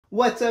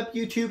What's up,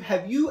 YouTube?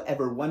 Have you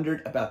ever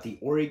wondered about the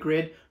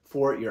oriGrid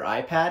for your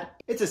iPad?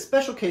 It's a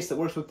special case that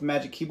works with the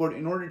Magic Keyboard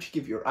in order to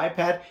give your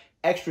iPad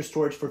extra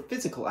storage for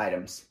physical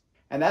items.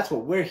 And that's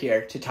what we're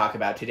here to talk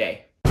about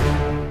today.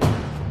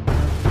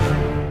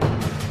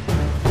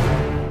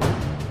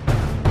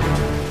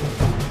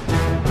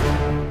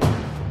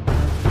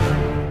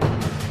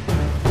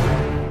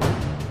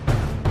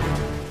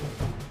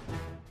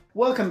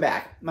 Welcome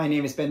back. My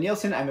name is Ben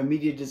Nielsen. I'm a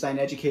media design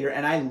educator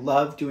and I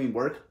love doing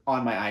work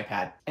on my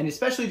iPad, and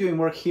especially doing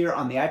work here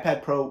on the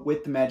iPad Pro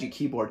with the Magic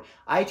Keyboard.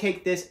 I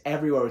take this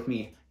everywhere with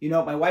me. You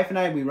know, my wife and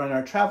I, we run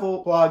our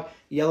travel blog,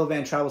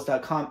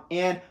 yellowvantravels.com,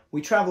 and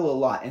we travel a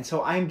lot. And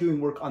so I'm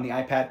doing work on the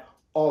iPad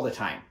all the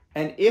time.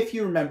 And if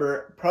you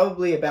remember,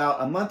 probably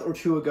about a month or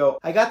two ago,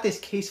 I got this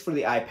case for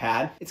the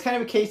iPad. It's kind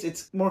of a case,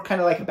 it's more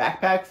kind of like a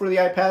backpack for the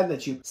iPad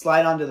that you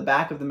slide onto the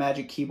back of the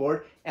Magic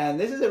Keyboard. And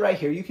this is it right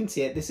here, you can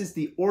see it. This is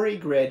the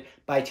oriGrid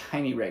by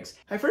tinyRigs.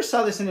 I first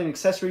saw this in an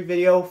accessory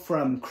video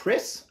from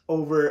Chris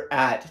over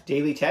at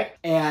Daily Tech,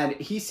 and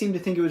he seemed to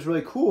think it was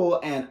really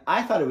cool, and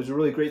I thought it was a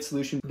really great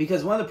solution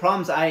because one of the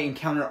problems I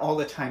encounter all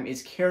the time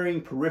is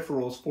carrying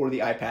peripherals for the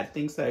iPad,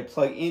 things that I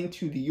plug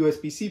into the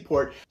USB-C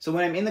port. So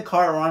when I'm in the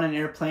car or on an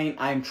airplane,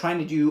 I'm trying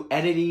to do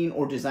editing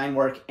or design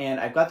work, and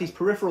I've got these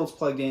peripherals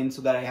plugged in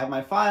so that I have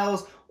my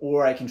files,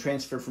 or I can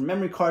transfer from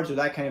memory cards or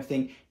that kind of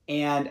thing,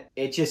 and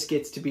it just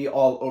gets to be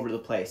all over the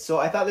place. So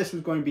I thought this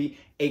was going to be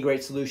a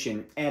great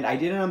solution, and I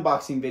did an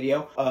unboxing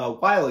video a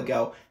while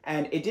ago,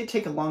 and it did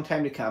take a long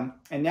time to come,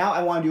 and now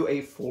I want to do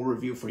a full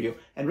review for you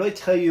and really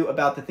tell you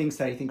about the things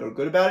that I think are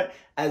good about it,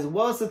 as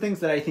well as the things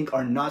that I think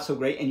are not so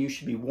great and you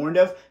should be warned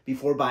of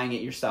before buying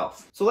it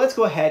yourself. So let's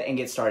go ahead and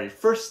get started.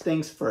 First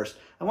things first,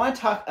 I want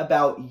to talk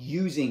about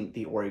using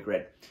the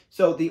oriGrid.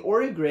 So the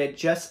oriGrid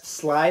just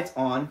slides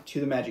on to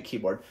the Magic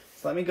Keyboard.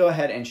 So let me go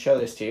ahead and show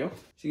this to you.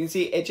 So you can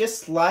see it just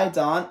slides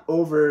on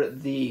over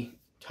the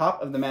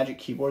top of the Magic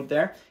Keyboard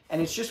there,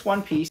 and it's just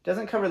one piece.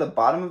 Doesn't cover the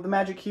bottom of the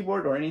Magic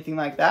Keyboard or anything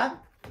like that.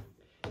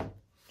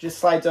 Just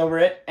slides over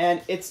it,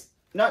 and it's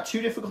not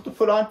too difficult to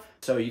put on,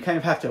 so you kind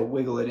of have to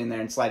wiggle it in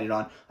there and slide it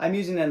on. I'm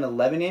using an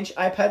 11-inch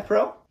iPad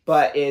Pro,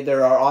 but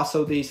there are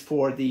also these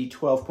for the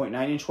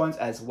 12.9-inch ones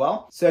as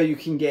well. So you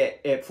can get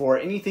it for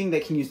anything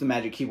that can use the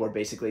Magic Keyboard,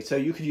 basically. So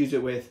you could use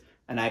it with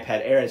an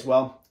iPad Air as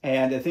well.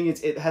 And the thing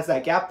is, it has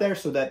that gap there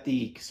so that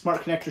the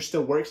smart connector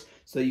still works,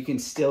 so you can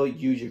still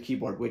use your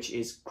keyboard, which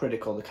is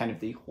critical to kind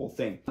of the whole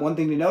thing. One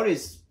thing to note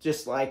is,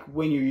 just like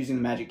when you're using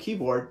the Magic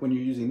Keyboard, when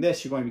you're using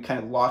this, you're going to be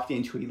kind of locked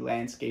into a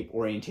landscape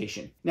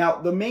orientation. Now,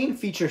 the main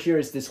feature here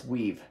is this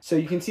weave. So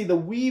you can see the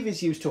weave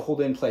is used to hold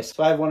it in place.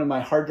 So I have one of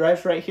my hard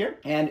drives right here,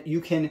 and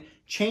you can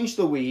change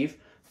the weave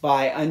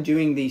by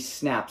undoing these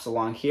snaps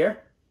along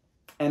here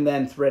and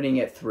then threading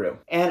it through.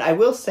 And I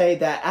will say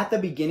that at the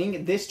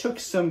beginning, this took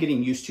some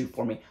getting used to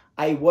for me.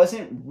 I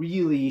wasn't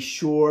really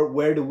sure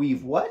where to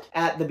weave what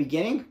at the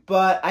beginning,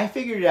 but I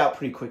figured it out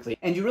pretty quickly.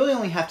 And you really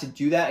only have to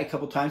do that a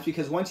couple times,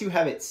 because once you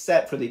have it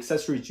set for the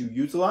accessories you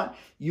use a lot,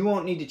 you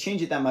won't need to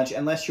change it that much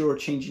unless you're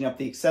changing up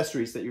the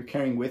accessories that you're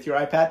carrying with your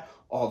iPad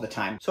all the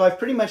time. So I've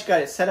pretty much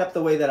got it set up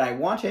the way that I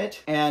want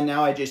it, and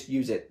now I just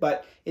use it.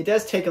 But it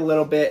does take a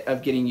little bit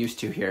of getting used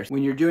to here.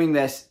 When you're doing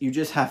this, you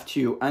just have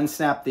to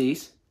unsnap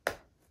these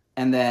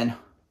and then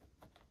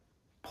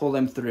pull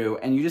them through,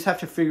 and you just have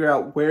to figure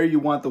out where you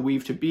want the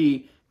weave to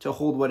be to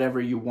hold whatever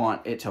you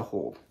want it to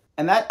hold.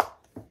 And that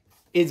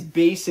is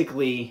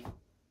basically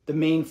the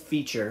main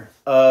feature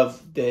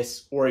of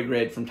this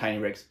oriGrid from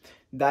tinyRigs.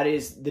 That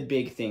is the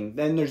big thing.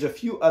 Then there's a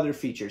few other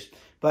features,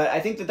 but I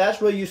think that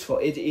that's really useful.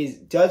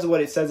 It does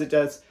what it says it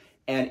does,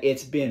 and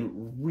it's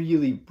been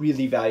really,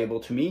 really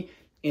valuable to me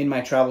in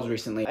my travels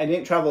recently. I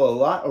didn't travel a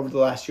lot over the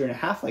last year and a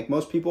half like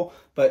most people,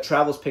 but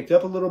travel's picked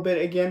up a little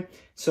bit again.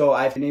 So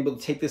I've been able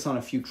to take this on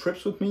a few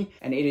trips with me,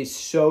 and it is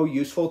so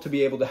useful to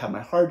be able to have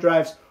my hard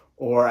drives,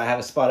 or I have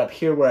a spot up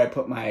here where I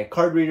put my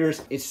card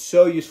readers. It's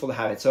so useful to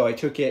have it. So I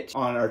took it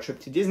on our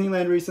trip to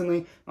Disneyland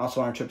recently,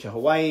 also on our trip to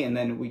Hawaii, and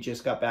then we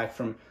just got back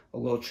from a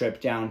little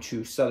trip down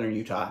to southern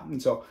Utah.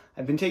 And so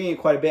I've been taking it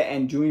quite a bit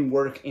and doing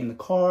work in the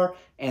car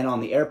and on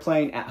the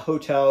airplane, at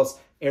hotels,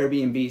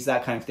 Airbnbs,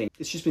 that kind of thing.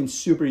 It's just been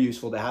super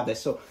useful to have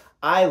this. So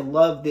I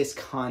love this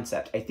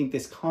concept. I think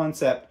this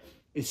concept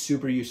is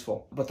super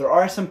useful. But there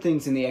are some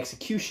things in the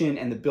execution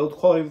and the build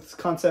quality of this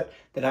concept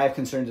that I have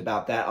concerns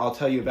about that I'll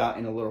tell you about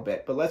in a little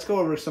bit. But let's go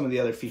over some of the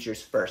other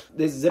features first.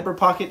 This zipper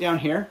pocket down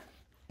here,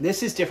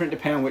 this is different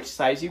depending on which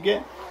size you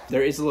get.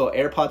 There is a little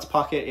AirPods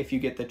pocket if you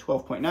get the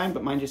 12.9,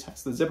 but mine just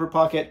has the zipper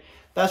pocket.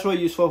 That's really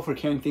useful for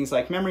carrying things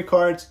like memory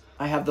cards.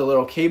 I have the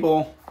little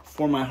cable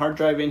for my hard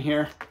drive in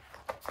here.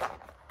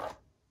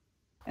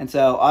 And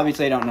so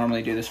obviously I don't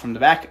normally do this from the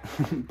back,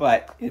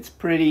 but it's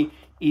pretty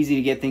easy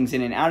to get things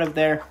in and out of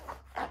there.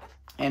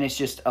 And it's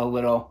just a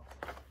little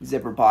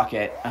zipper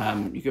pocket.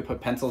 You could put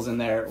pencils in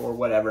there or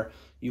whatever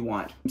you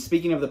want.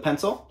 Speaking of the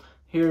pencil,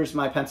 here's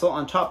my pencil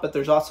on top, but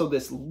there's also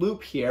this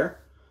loop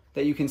here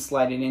that you can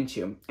slide it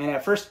into. And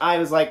at first I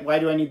was like, why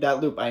do I need that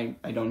loop? I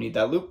don't need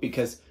that loop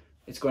because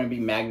it's going to be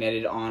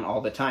magneted on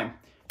all the time.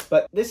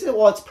 But this is,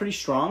 well, it's pretty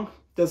strong.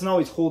 doesn't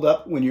always hold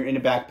up when you're in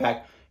a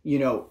backpack, you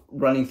know,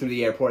 running through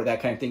the airport,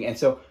 that kind of thing. And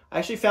so I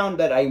actually found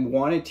that I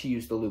wanted to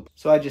use the loop.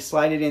 So I just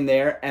slide it in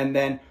there, and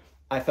then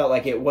I felt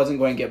like it wasn't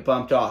going to get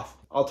bumped off.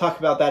 I'll talk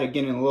about that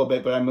again in a little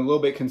bit, but I'm a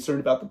little bit concerned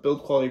about the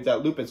build quality of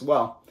that loop as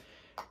well.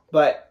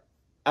 But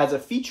as a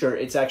feature,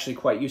 it's actually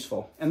quite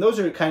useful. And those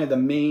are kind of the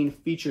main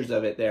features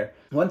of it there.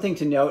 One thing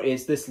to note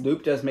is this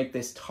loop does make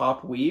this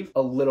top weave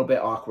a little bit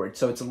awkward.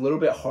 So it's a little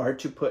bit hard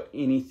to put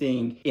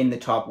anything in the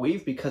top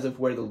weave because of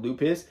where the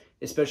loop is,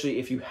 especially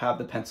if you have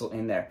the pencil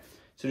in there.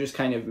 So just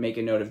kind of make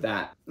a note of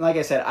that. Like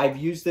I said, I've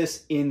used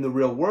this in the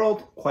real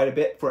world quite a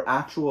bit for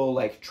actual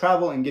like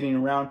travel and getting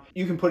around.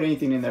 You can put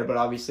anything in there, but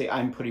obviously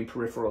I'm putting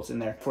peripherals in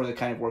there for the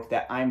kind of work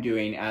that I'm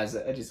doing as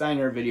a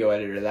designer, video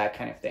editor, that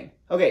kind of thing.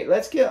 Okay,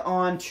 let's get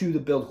on to the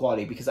build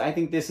quality, because I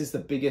think this is the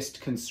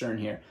biggest concern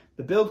here.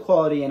 The build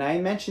quality, and I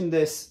mentioned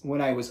this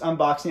when I was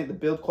unboxing it, the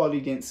build quality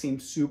didn't seem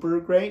super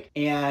great,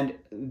 and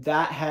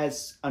that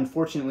has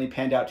unfortunately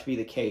panned out to be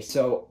the case.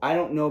 So I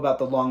don't know about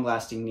the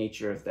long-lasting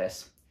nature of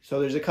this. So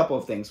there's a couple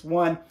of things.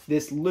 One,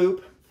 this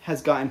loop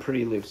has gotten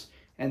pretty loose.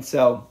 And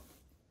so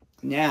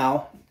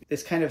now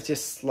this kind of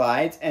just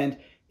slides, and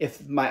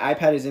if my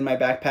iPad is in my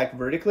backpack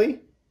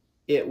vertically,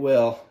 it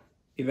will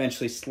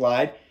eventually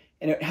slide.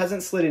 And it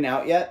hasn't slidden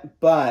out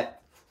yet,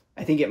 but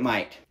I think it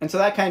might. And so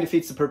that kind of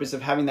defeats the purpose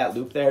of having that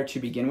loop there to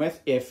begin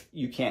with if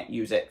you can't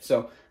use it.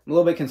 So I'm a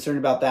little bit concerned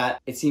about that.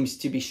 It seems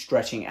to be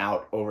stretching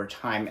out over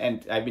time,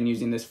 and I've been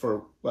using this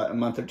for what, a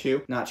month or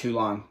two, not too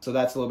long. So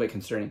that's a little bit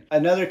concerning.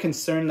 Another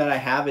concern that I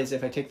have is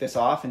if I take this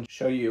off and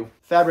show you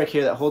fabric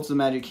here that holds the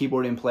Magic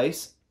Keyboard in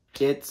place,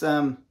 it's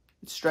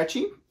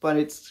stretchy, but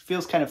it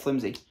feels kind of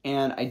flimsy.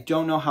 And I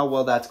don't know how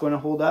well that's going to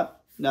hold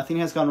up. Nothing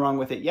has gone wrong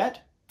with it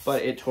yet,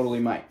 but it totally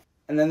might.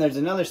 And then there's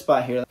another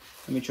spot here.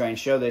 Let me try and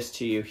show this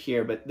to you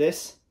here, but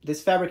this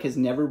fabric has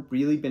never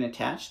really been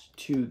attached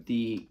to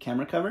the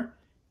camera cover.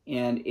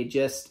 And it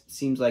just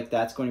seems like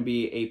that's going to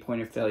be a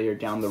point of failure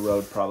down the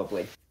road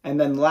probably. And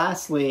then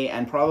lastly,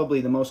 and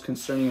probably the most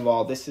concerning of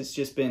all, this has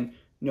just been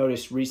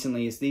noticed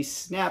recently, is these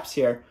snaps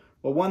here.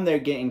 Well, one, they're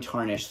getting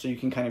tarnished, so you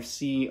can kind of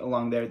see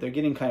along there, they're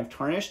getting kind of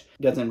tarnished.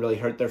 It doesn't really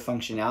hurt their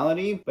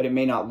functionality, but it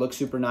may not look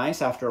super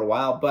nice after a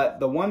while. But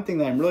the one thing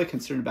that I'm really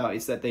concerned about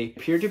is that they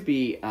appear to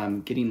be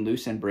getting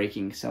loose and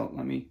breaking. So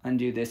let me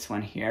undo this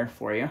one here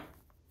for you,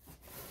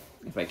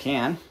 if I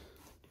can.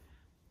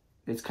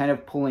 It's kind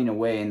of pulling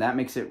away, and that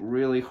makes it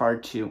really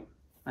hard to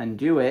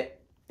undo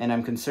it, and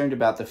I'm concerned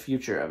about the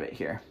future of it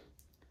here.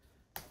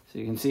 So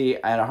you can see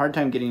I had a hard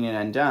time getting it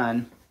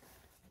undone,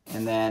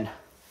 and then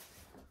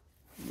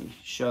let me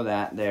show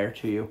that there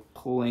to you,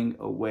 pulling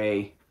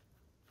away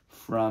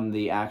from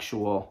the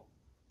actual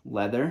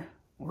leather,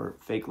 or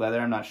fake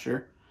leather, I'm not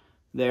sure,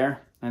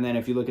 there. And then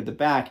if you look at the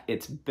back,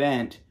 it's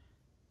bent,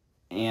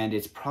 and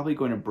it's probably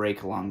going to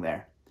break along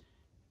there.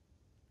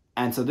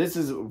 And so this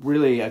is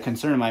really a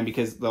concern of mine,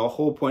 because the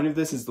whole point of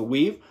this is the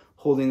weave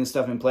holding the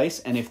stuff in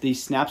place. And if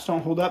these snaps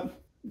don't hold up,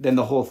 then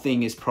the whole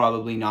thing is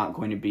probably not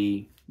going to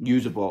be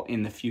usable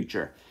in the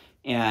future.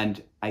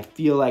 And I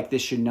feel like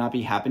this should not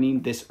be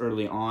happening this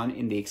early on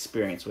in the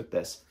experience with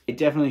this. It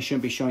definitely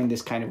shouldn't be showing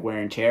this kind of wear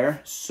and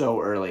tear so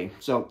early.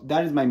 So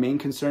that is my main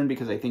concern,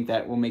 because I think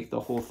that will make the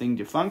whole thing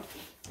defunct.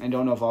 I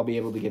don't know if I'll be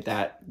able to get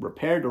that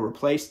repaired or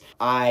replaced.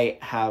 I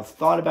have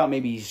thought about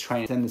maybe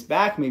trying to send this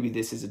back. Maybe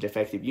this is a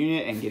defective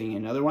unit and getting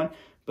another one.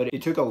 But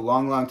it took a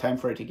long time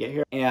for it to get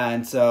here.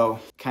 And so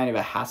kind of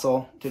a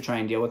hassle to try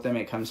and deal with them.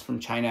 It comes from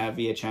China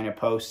via China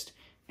Post.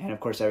 And of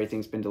course,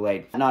 everything's been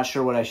delayed. I'm not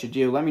sure what I should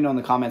do. Let me know in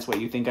the comments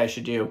what you think I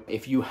should do.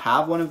 If you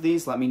have one of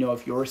these, let me know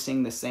if you're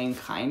seeing the same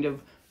kind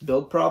of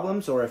build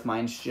problems, or if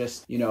mine's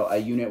just, you know, a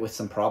unit with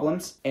some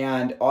problems.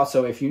 And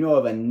also, if you know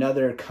of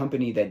another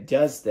company that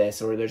does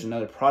this, or there's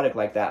another product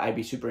like that, I'd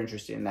be super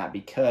interested in that,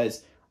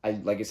 because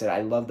like I said,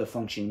 I love the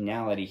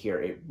functionality here.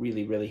 It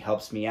really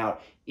helps me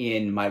out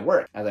in my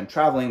work as I'm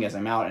traveling, as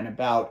I'm out and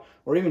about,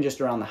 or even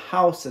just around the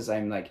house as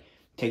I'm like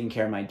taking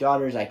care of my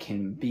daughters. I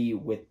can be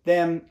with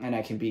them, and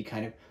I can be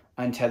kind of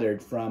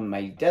untethered from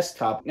my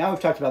desktop. Now we've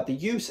talked about the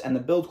use and the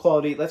build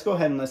quality. Let's go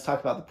ahead and let's talk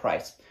about the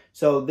price.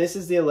 So this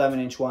is the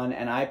 11-inch one,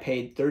 and I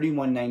paid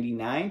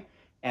 $31.99,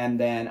 and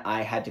then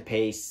I had to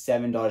pay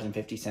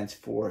 $7.50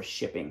 for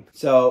shipping.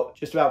 So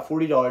just about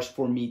 $40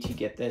 for me to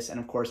get this. And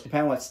of course,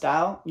 depending on what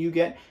style you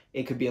get,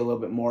 it could be a little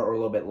bit more or a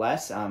little bit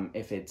less.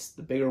 If it's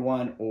the bigger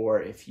one,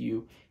 or if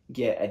you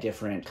get a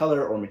different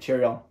color or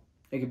material,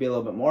 it could be a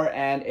little bit more,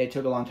 and it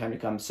took a long time to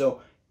come.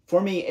 So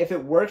for me, if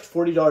it worked,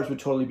 $40 would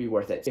totally be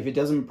worth it. If it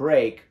doesn't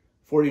break,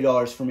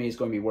 $40 for me is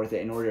going to be worth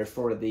it in order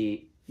for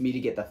me to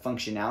get the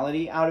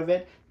functionality out of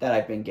it that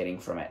I've been getting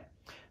from it.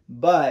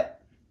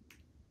 But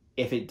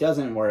if it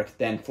doesn't work,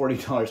 then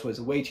 $40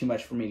 was way too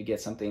much for me to get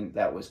something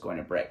that was going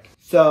to break.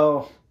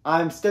 So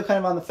I'm still kind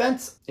of on the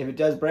fence. If it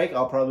does break,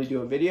 I'll probably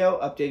do a video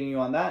updating you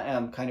on that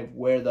and kind of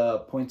where the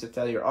points of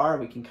failure are.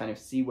 We can kind of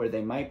see where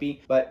they might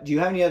be. But do you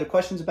have any other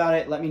questions about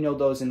it? Let me know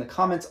those in the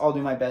comments. I'll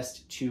do my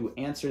best to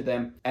answer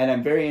them. And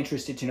I'm very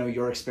interested to know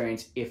your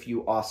experience if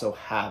you also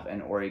have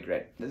an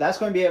oriGrid. That's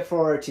going to be it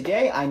for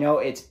today. I know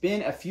it's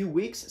been a few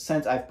weeks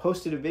since I've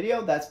posted a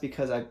video. That's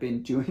because I've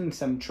been doing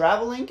some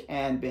traveling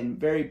and been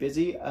very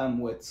busy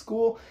with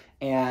school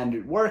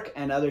and work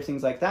and other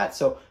things like that.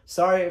 So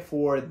sorry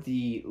for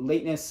the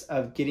lateness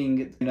of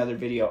getting another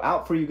video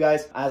out for you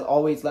guys. As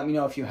always, let me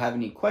know if you have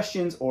any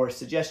questions or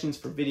suggestions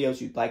for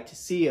videos you'd like to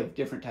see of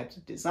different types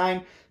of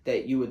design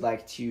that you would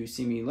like to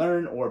see me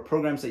learn, or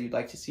programs that you'd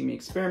like to see me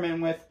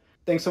experiment with.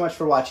 Thanks so much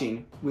for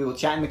watching. We will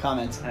chat in the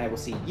comments, and I will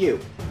see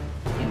you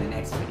in the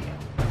next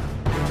video.